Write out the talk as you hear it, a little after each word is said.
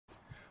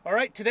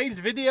Alright, today's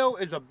video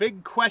is a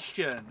big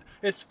question.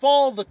 Is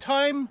fall the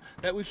time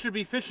that we should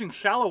be fishing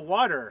shallow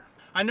water?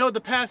 I know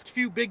the past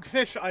few big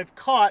fish I've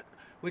caught,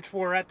 which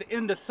were at the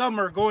end of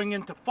summer going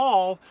into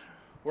fall,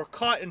 were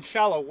caught in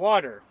shallow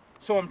water.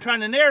 So I'm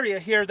trying an area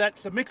here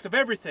that's a mix of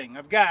everything.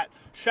 I've got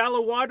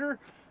shallow water,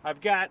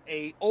 I've got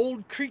an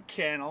old creek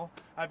channel,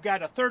 I've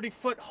got a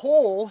 30-foot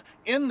hole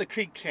in the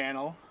creek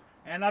channel,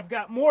 and I've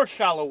got more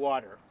shallow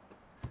water.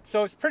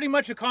 So it's pretty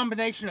much a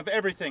combination of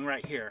everything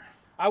right here.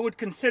 I would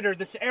consider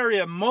this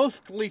area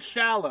mostly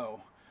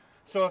shallow.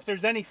 So if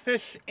there's any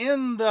fish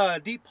in the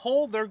deep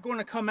hole, they're going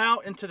to come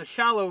out into the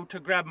shallow to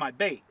grab my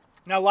bait.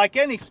 Now, like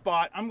any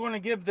spot, I'm going to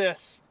give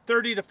this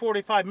 30 to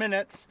 45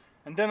 minutes,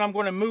 and then I'm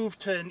going to move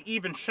to an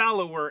even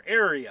shallower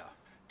area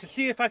to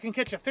see if I can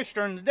catch a fish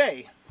during the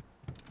day.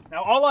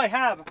 Now, all I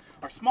have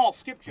are small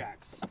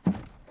skipjacks.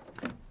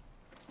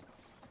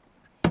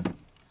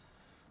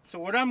 So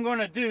what I'm going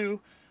to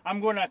do,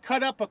 I'm going to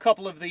cut up a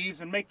couple of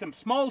these and make them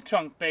small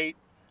chunk bait,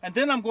 and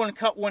then I'm going to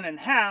cut one in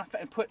half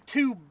and put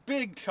two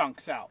big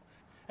chunks out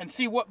and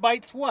see what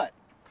bites what.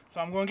 So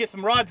I'm going to get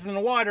some rods in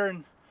the water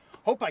and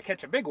hope I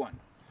catch a big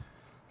one.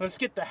 Let's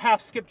get the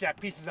half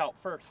skipjack pieces out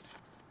first.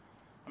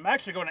 I'm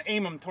actually going to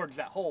aim them towards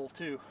that hole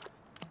too.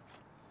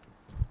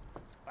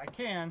 If I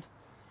can.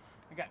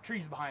 I got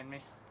trees behind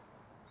me.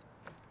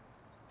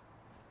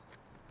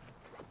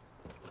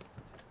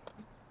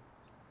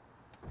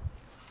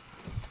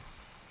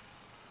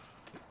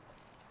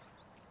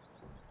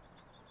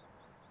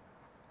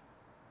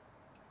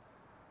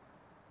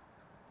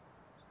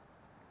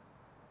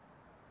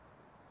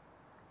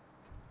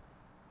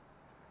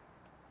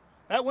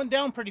 That went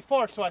down pretty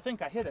far, so I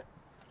think I hit it.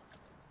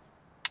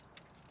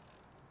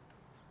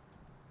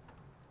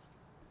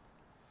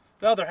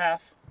 The other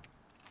half.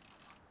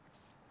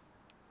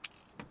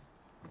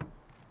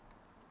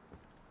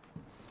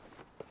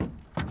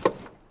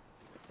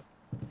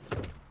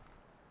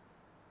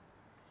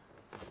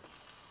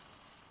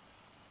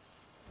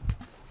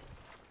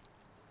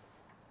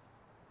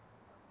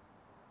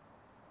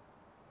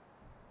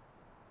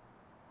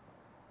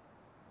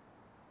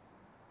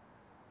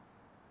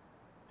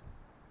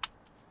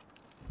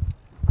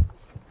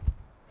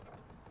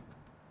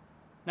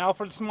 Now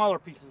for the smaller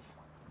pieces.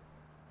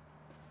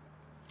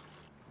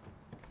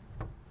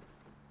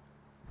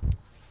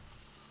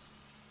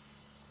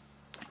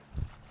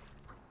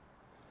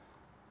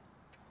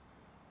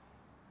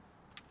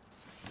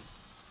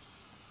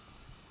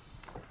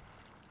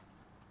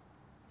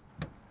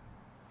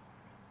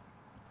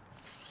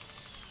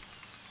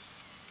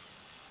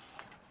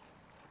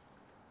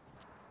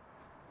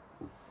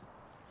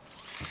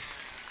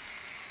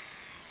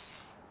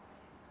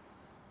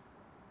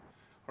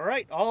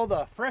 Alright, all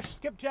the fresh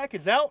skipjack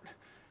is out.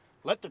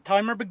 Let the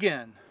timer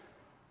begin.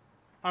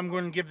 I'm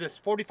going to give this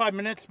 45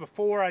 minutes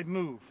before I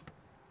move.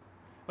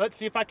 Let's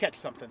see if I catch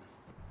something.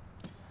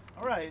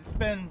 Alright, it's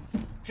been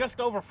just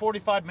over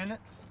 45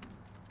 minutes.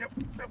 Yep.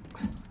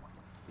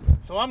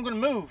 So I'm going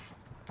to move.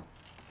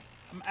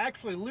 I'm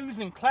actually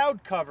losing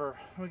cloud cover.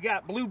 We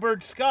got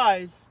bluebird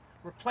skies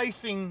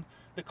replacing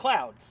the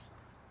clouds.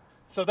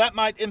 So that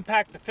might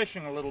impact the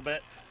fishing a little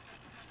bit.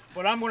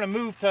 But I'm going to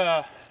move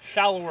to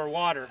shallower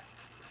water.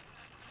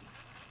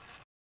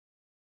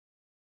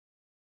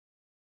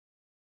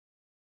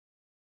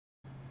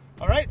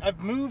 Alright, I've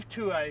moved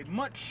to a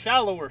much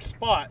shallower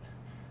spot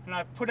and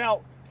I've put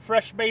out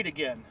fresh bait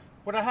again.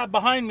 What I have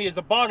behind me is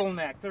a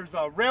bottleneck. There's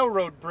a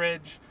railroad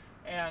bridge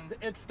and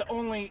it's the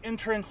only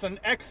entrance and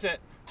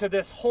exit to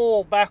this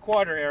whole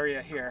backwater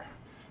area here.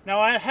 Now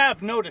I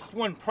have noticed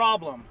one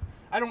problem.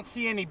 I don't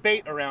see any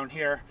bait around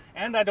here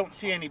and I don't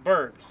see any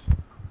birds.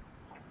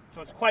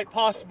 So it's quite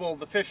possible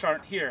the fish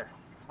aren't here.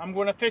 I'm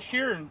going to fish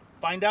here and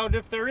find out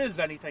if there is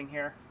anything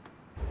here.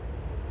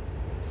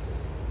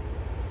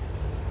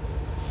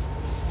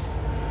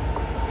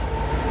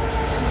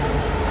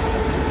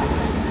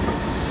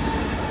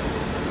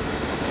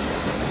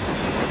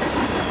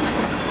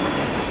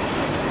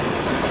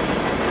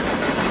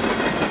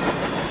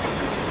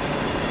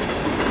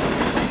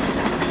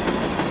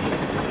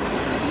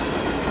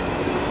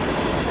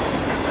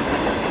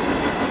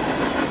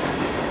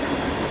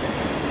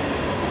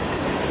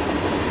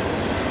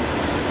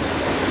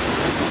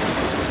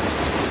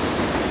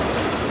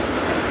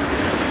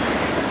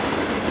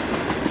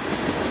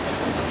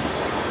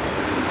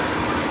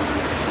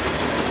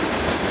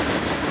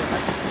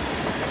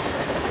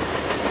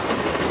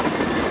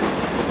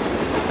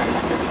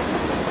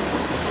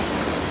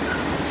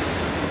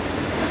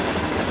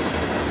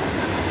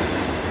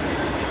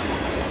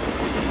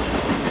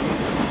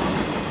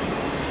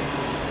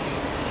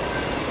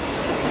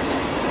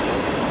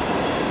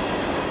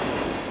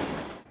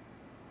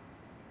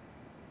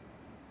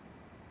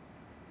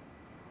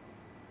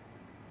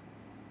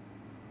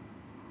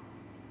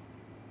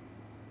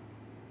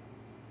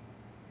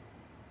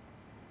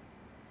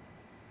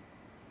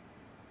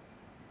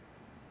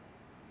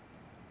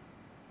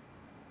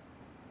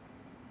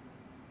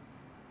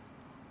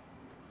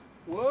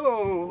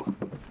 Whoa!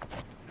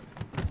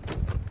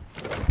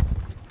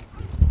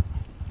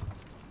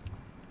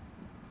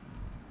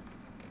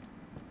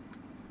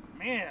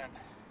 Man,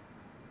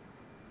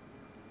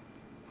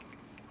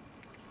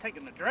 it's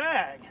taking the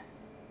drag.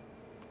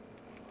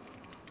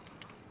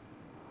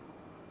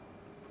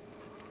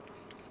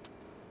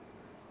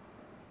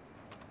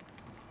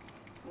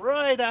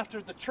 Right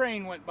after the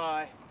train went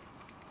by.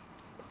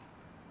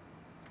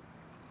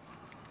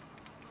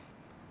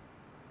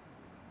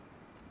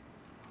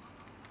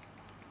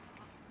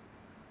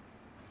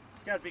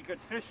 It's gotta be good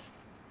fish.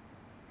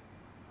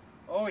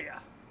 Oh yeah.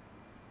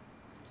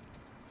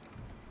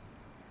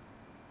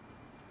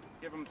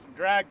 Give him some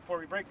drag before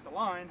he breaks the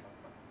line.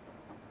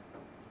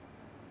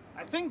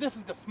 I think this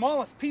is the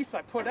smallest piece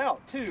I put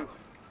out too.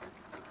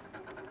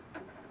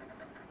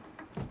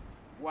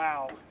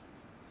 Wow.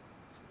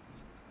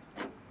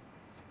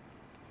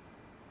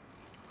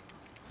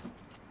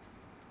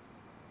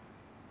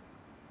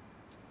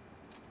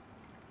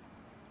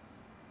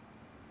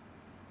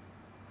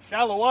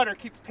 Shallow water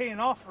keeps paying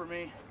off for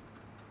me.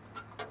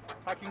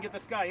 If I can get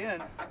this guy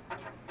in,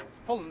 he's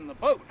pulling the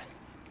boat.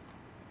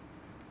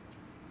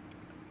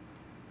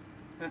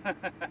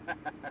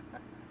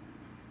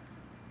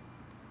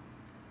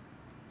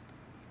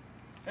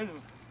 This is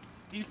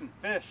a decent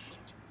fish.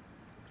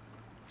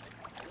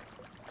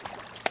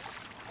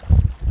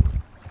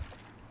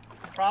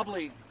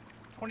 Probably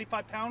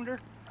 25 pounder.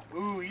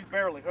 Ooh, he's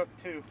barely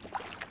hooked too.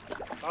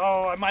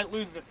 Oh, I might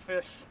lose this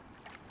fish.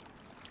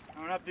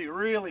 I'm gonna have to be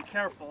really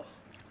careful.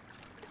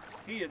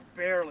 He is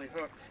barely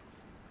hooked.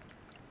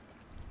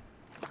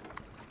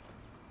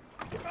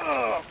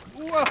 Oh,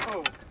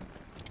 whoa.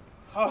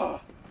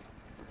 Oh.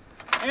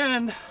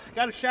 And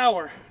got a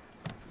shower.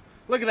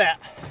 Look at that.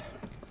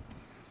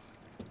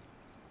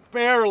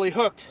 Barely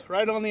hooked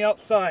right on the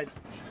outside.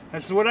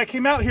 This is what I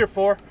came out here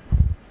for.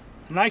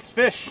 A nice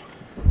fish.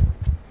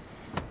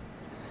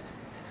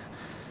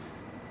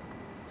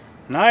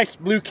 Nice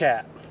blue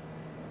cat.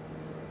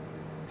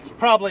 It's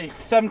probably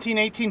 17,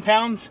 18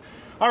 pounds.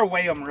 I'll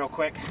weigh him real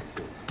quick.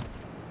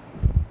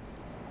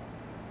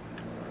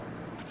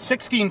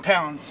 16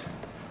 pounds.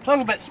 A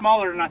little bit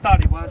smaller than I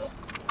thought he was.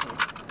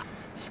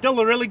 Still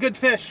a really good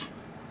fish.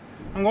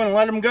 I'm going to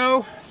let him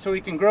go so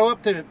he can grow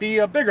up to be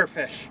a bigger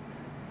fish.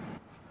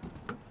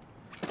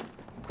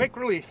 Quick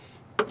release.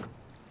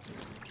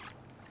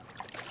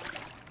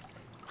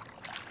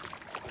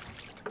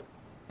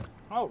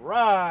 All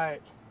right.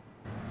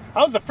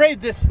 I was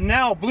afraid this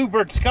now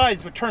bluebird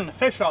skies would turn the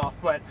fish off,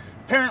 but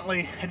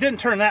apparently it didn't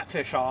turn that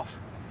fish off.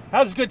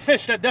 That was a good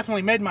fish. That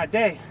definitely made my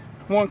day.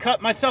 I'm going to cut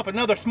myself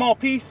another small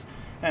piece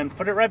and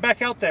put it right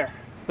back out there.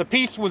 The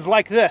piece was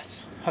like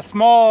this, a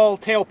small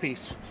tail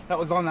piece that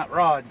was on that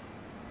rod.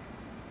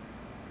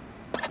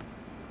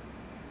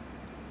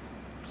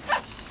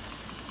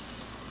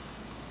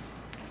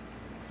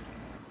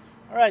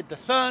 All right, the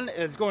sun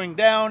is going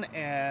down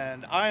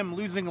and I'm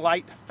losing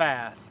light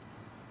fast.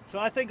 So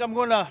I think I'm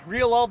going to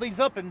reel all these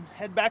up and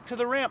head back to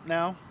the ramp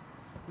now.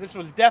 This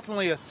was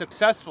definitely a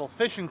successful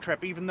fishing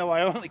trip, even though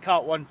I only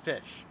caught one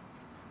fish.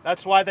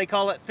 That's why they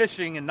call it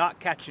fishing and not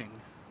catching.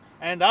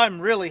 And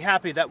I'm really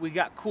happy that we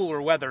got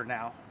cooler weather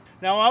now.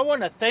 Now I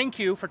want to thank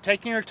you for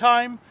taking your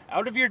time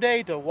out of your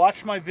day to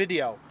watch my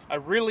video. I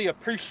really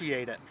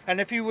appreciate it. And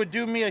if you would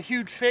do me a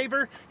huge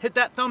favor, hit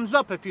that thumbs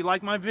up if you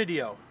like my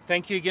video.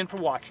 Thank you again for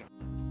watching.